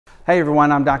Hey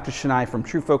everyone, I'm Dr. Shania from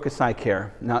True Focus Eye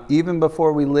Care. Now, even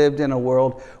before we lived in a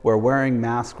world where wearing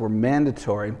masks were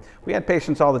mandatory, we had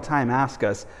patients all the time ask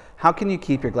us, how can you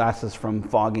keep your glasses from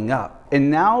fogging up?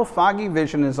 And now foggy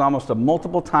vision is almost a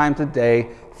multiple times a day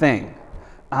thing.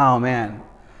 Oh man,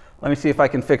 let me see if I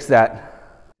can fix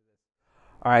that.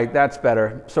 All right, that's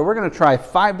better. So we're gonna try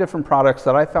 5 different products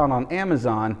that I found on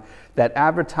Amazon that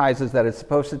advertises that it's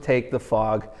supposed to take the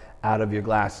fog out of your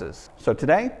glasses. So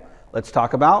today, let's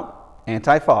talk about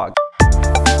anti-fog.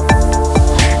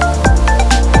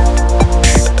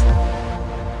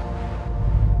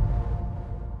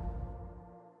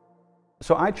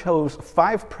 So I chose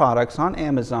 5 products on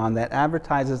Amazon that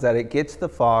advertises that it gets the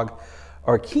fog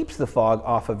or keeps the fog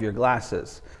off of your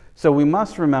glasses. So we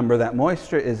must remember that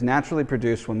moisture is naturally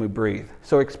produced when we breathe.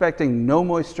 So expecting no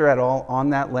moisture at all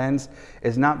on that lens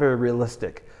is not very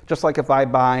realistic. Just like if I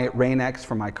buy Rain-X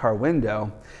for my car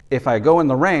window, if I go in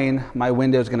the rain, my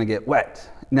window is going to get wet.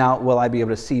 Now, will I be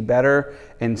able to see better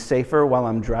and safer while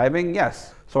I'm driving?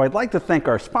 Yes. So I'd like to thank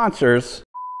our sponsors.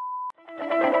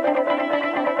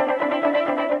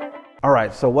 All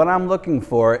right, so what I'm looking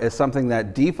for is something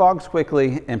that defogs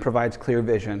quickly and provides clear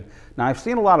vision. Now, I've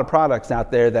seen a lot of products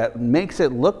out there that makes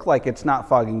it look like it's not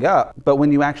fogging up, but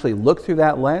when you actually look through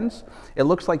that lens, it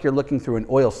looks like you're looking through an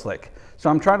oil slick. So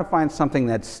I'm trying to find something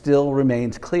that still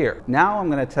remains clear. Now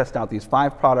I'm going to test out these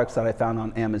 5 products that I found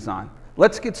on Amazon.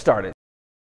 Let's get started.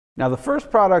 Now, the first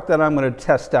product that I'm going to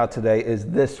test out today is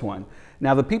this one.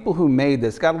 Now, the people who made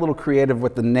this got a little creative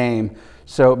with the name.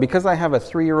 So because I have a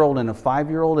 3-year-old and a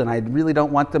 5-year-old and I really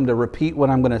don't want them to repeat what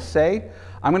I'm going to say,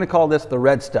 I'm going to call this the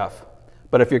red stuff.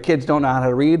 But if your kids don't know how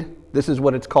to read, this is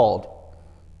what it's called.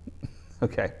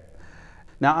 Okay.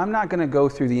 Now, I'm not going to go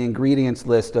through the ingredients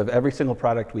list of every single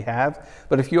product we have,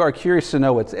 but if you are curious to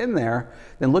know what's in there,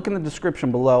 then look in the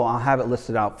description below. I'll have it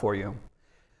listed out for you.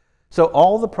 So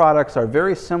all the products are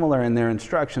very similar in their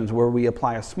instructions, where we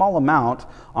apply a small amount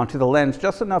onto the lens,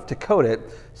 just enough to coat it.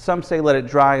 Some say let it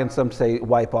dry and some say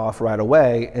wipe off right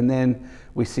away, and then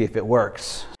we see if it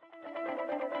works.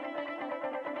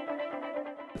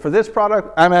 For this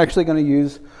product, I'm actually going to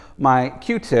use my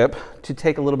Q-tip to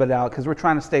take a little bit out because we're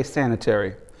trying to stay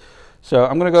sanitary. So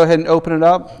I'm going to go ahead and open it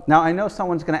up. Now, I know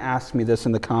someone's going to ask me this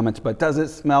in the comments, but does it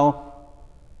smell?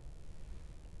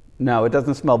 No, it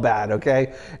doesn't smell bad,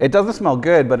 okay? It doesn't smell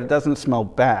good, but it doesn't smell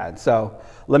bad. So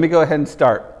let me go ahead and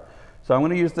start. So I'm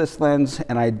going to use this lens,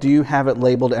 and I do have it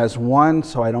labeled as 1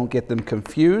 so I don't get them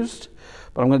confused.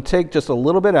 But I'm going to take just a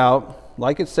little bit out.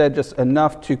 Like it said, just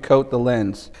enough to coat the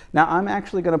lens. Now I'm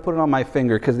actually going to put it on my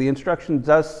finger because the instruction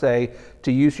does say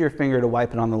to use your finger to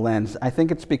wipe it on the lens. I think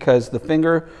it's because the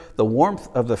finger, the warmth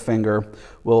of the finger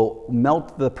will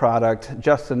melt the product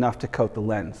just enough to coat the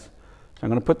lens. So I'm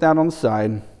going to put that on the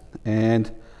side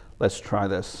and let's try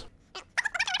this.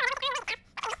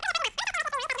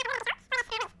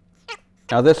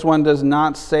 Now this one does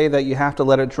not say that you have to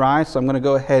let it dry, so I'm going to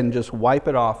go ahead and just wipe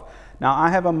it off. Now I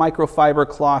have a microfiber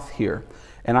cloth here,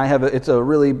 and it's a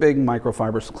really big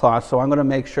microfiber cloth, so I'm going to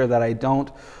make sure that I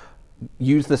don't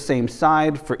use the same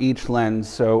side for each lens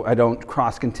so I don't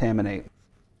cross-contaminate.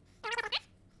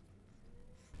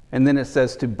 And then it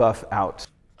says to buff out.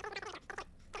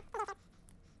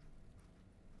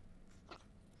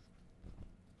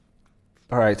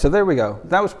 All right, so there we go.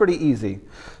 That was pretty easy.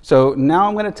 So now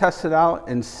I'm going to test it out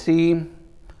and see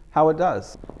how it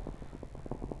does.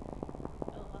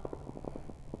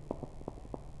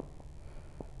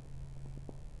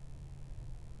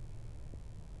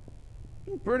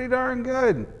 Pretty darn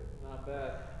good. Not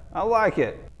bad. I like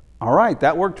it. All right,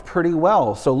 that worked pretty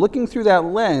well. So looking through that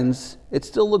lens, it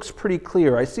still looks pretty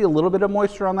clear. I see a little bit of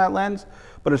moisture on that lens,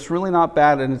 but it's really not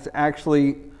bad, and it's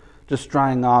actually just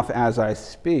drying off as I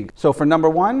speak. So for number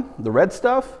 1, the red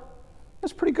stuff,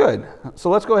 that's pretty good. So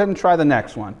let's go ahead and try the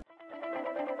next one.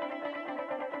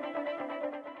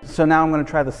 So now I'm going to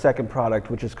try the second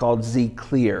product, which is called Z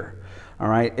Clear. All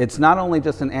right, it's not only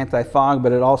just an anti-fog,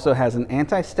 but it also has an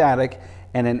anti-static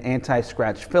and an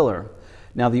anti-scratch filler.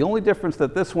 Now, the only difference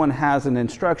that this one has in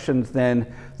instructions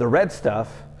than the red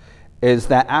stuff is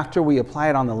that after we apply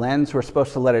it on the lens, we're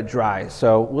supposed to let it dry.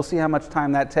 So we'll see how much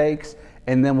time that takes,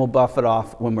 and then we'll buff it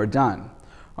off when we're done.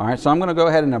 All right, so I'm going to go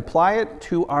ahead and apply it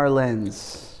to our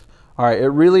lens. All right, it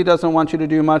really doesn't want you to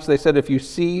do much. They said if you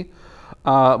see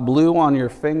blue on your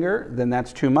finger, then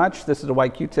that's too much. This is a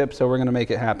white Q-tip, so we're going to make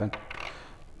it happen.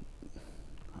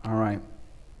 All right.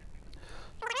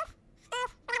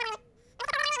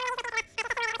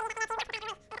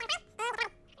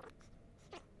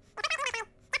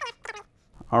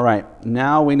 All right,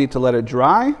 now we need to let it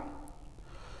dry.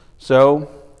 So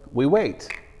we wait.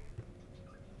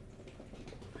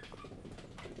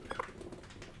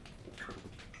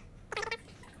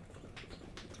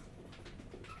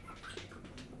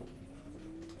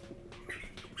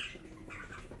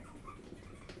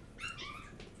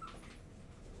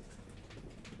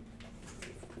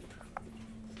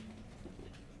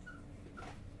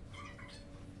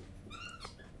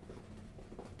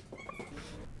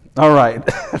 All right,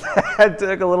 that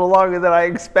took a little longer than I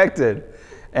expected.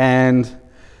 And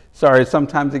sorry,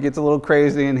 sometimes it gets a little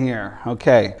crazy in here.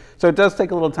 Okay, so it does take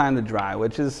a little time to dry,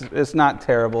 which is it's not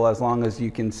terrible as long as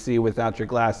you can see without your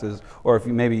glasses, or if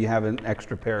maybe you have an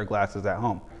extra pair of glasses at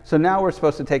home. So now we're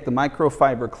supposed to take the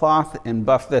microfiber cloth and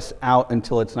buff this out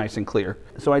until it's nice and clear.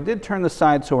 So I did turn the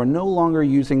side so we're no longer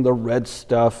using the red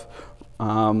stuff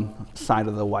side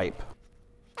of the wipe.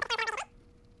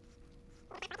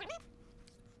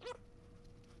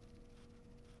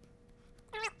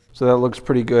 So that looks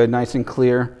pretty good, nice and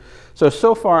clear.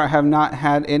 So far I have not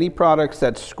had any products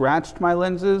that scratched my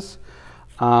lenses,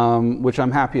 which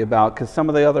I'm happy about, because some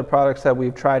of the other products that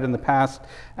we've tried in the past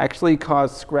actually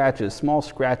cause scratches, small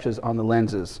scratches on the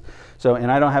lenses. So,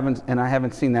 and I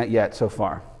haven't seen that yet so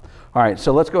far. All right,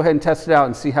 so let's go ahead and test it out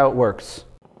and see how it works.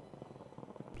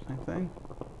 Same thing.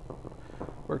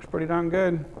 Works pretty darn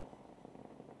good.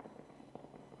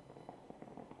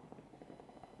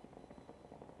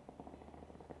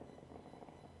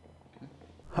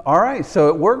 All right, so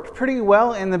it worked pretty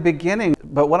well in the beginning,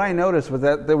 but what I noticed was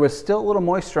that there was still a little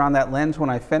moisture on that lens when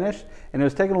I finished, and it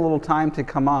was taking a little time to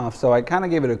come off, so I kind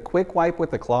of gave it a quick wipe with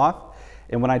the cloth,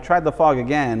 and when I tried the fog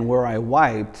again, where I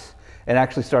wiped, it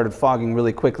actually started fogging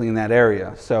really quickly in that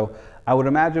area. So I would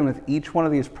imagine with each one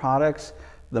of these products,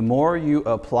 the more you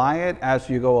apply it as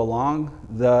you go along,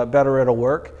 the better it'll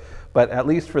work. But at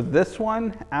least for this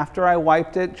one, after I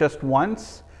wiped it just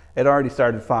once, it already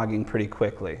started fogging pretty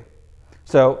quickly.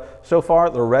 So far,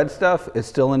 the red stuff is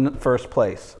still in first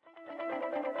place.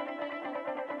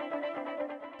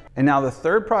 And now the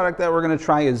third product that we're going to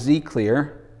try is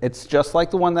Z-Clear. It's just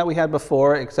like the one that we had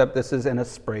before, except this is in a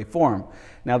spray form.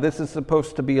 Now this is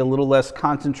supposed to be a little less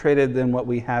concentrated than what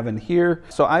we have in here.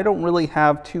 So I don't really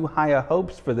have too high of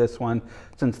hopes for this one,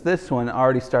 since this one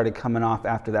already started coming off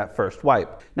after that first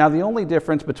wipe. Now the only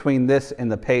difference between this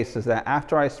and the paste is that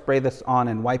after I spray this on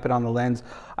and wipe it on the lens,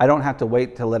 I don't have to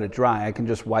wait to let it dry. I can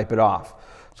just wipe it off.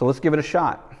 So let's give it a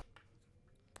shot.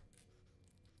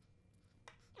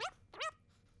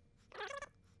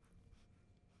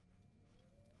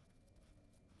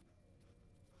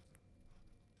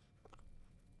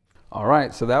 All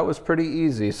right, so that was pretty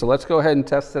easy. So let's go ahead and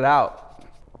test it out.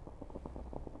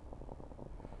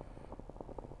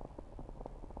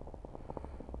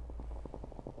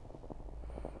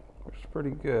 It's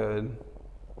pretty good.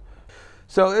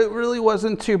 So it really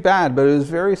wasn't too bad, but it was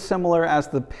very similar as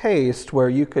the paste, where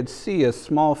you could see a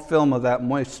small film of that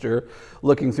moisture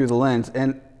looking through the lens,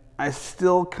 and I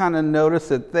still kind of notice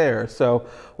it there. So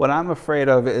what I'm afraid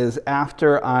of is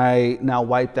after I now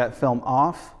wipe that film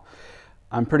off,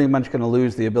 I'm pretty much going to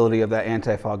lose the ability of that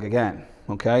anti-fog again,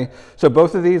 okay? So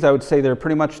both of these, I would say they're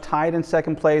pretty much tied in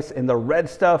second place, and the red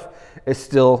stuff is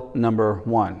still number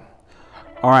one.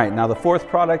 All right, now the fourth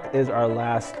product is our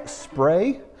last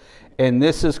spray, and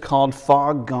this is called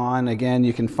Fog Gone. Again,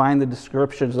 you can find the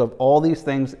descriptions of all these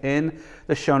things in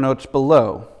the show notes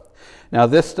below. Now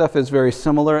this stuff is very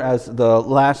similar as the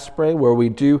last spray, where we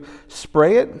do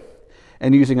spray it,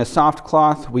 and using a soft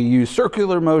cloth, we use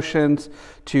circular motions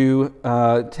to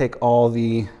take all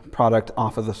the product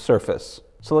off of the surface.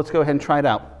 So let's go ahead and try it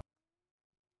out.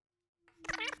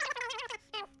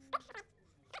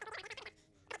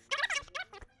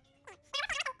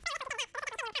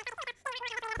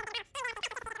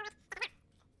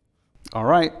 All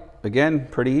right, again,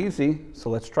 pretty easy, so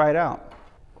let's try it out.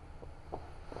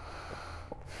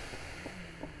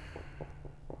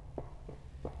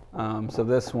 So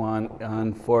this one,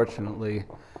 unfortunately,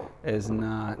 is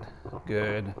not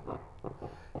good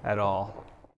at all.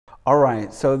 All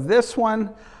right, so this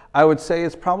one, I would say,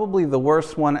 is probably the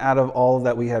worst one out of all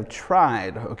that we have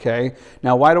tried, okay?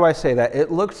 Now, why do I say that?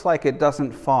 It looks like it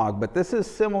doesn't fog, but this is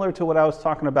similar to what I was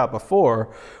talking about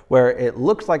before, where it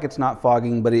looks like it's not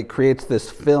fogging, but it creates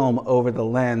this film over the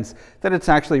lens that it's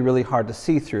actually really hard to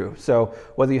see through. So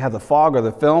whether you have the fog or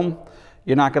the film,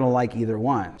 you're not going to like either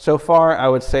one. So far, I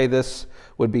would say this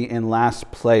would be in last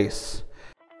place.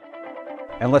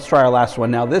 And let's try our last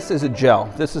one. Now, this is a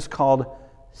gel. This is called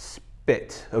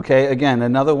Spit, okay? Again,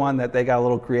 another one that they got a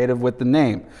little creative with the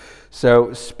name.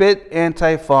 So Spit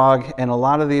Anti-Fog, and a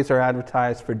lot of these are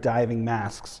advertised for diving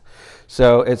masks.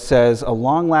 So it says a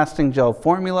long-lasting gel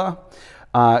formula,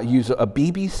 use a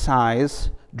BB size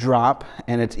drop,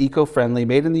 and it's eco-friendly,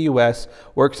 made in the US,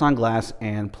 works on glass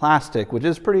and plastic, which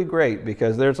is pretty great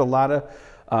because there's a lot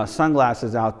of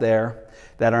sunglasses out there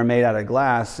that are made out of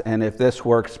glass, and if this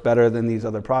works better than these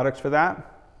other products for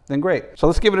that, then great. So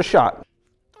let's give it a shot.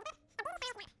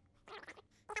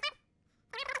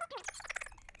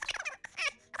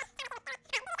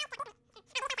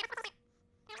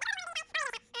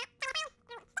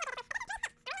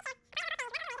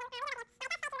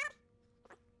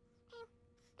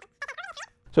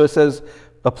 So it says,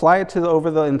 apply it over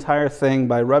the entire thing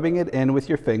by rubbing it in with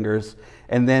your fingers.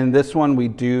 And then this one, we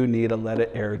do need to let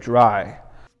it air dry.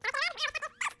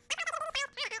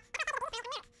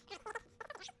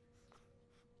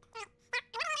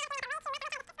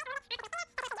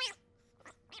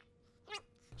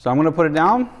 So I'm going to put it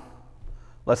down.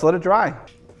 Let's let it dry.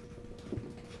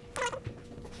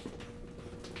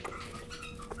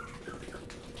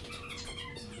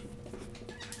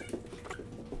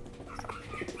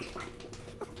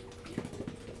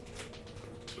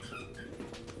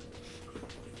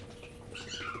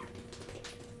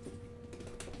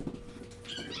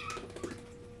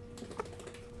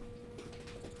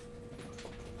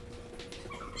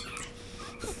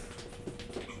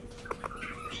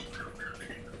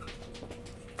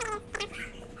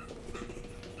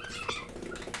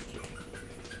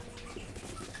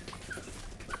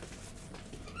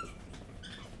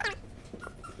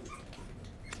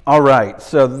 All right,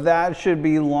 so that should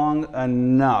be long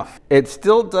enough. It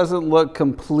still doesn't look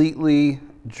completely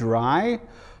dry,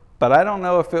 but I don't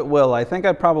know if it will. I think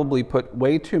I probably put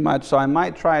way too much, so I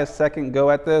might try a second go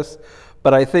at this,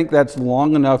 but I think that's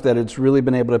long enough that it's really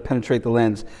been able to penetrate the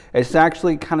lens. It's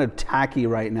actually kind of tacky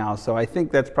right now, so I think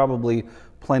that's probably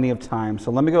plenty of time.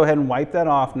 So let me go ahead and wipe that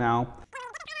off now.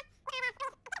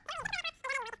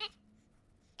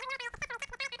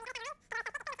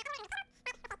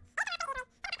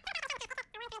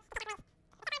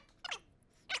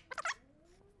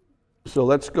 So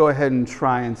let's go ahead and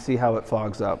try and see how it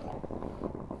fogs up.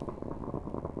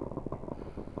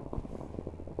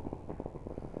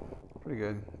 Pretty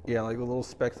good. Yeah, like the little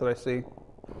specks that I see.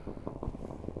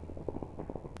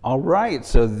 All right,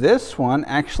 so this one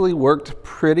actually worked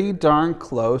pretty darn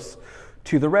close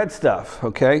to the red stuff,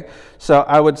 okay? So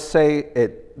I would say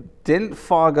it didn't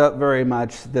fog up very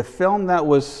much. The film that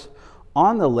was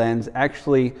on the lens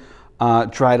actually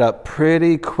dried up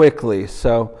pretty quickly.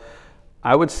 So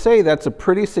I would say that's a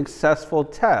pretty successful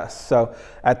test. So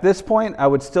at this point, I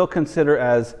would still consider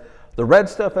as the red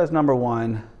stuff as number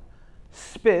 1,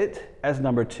 spit as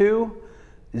number 2,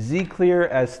 Z-Clear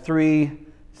as 3,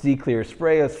 Z-Clear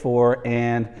spray as 4,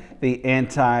 and the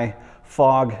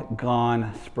anti-fog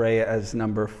gone spray as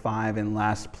number 5 in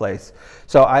last place.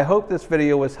 So I hope this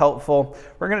video was helpful.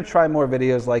 We're going to try more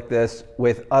videos like this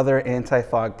with other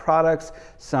anti-fog products,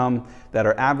 some that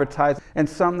are advertised and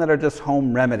some that are just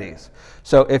home remedies.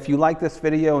 So if you like this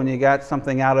video and you got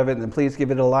something out of it, then please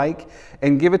give it a like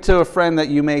and give it to a friend that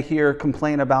you may hear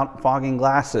complain about fogging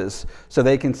glasses so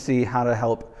they can see how to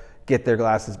help get their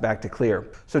glasses back to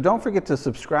clear. So don't forget to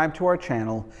subscribe to our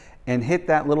channel and hit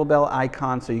that little bell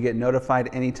icon so you get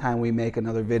notified anytime we make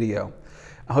another video.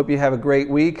 I hope you have a great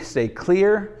week. Stay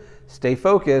clear, stay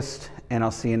focused, and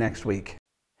I'll see you next week.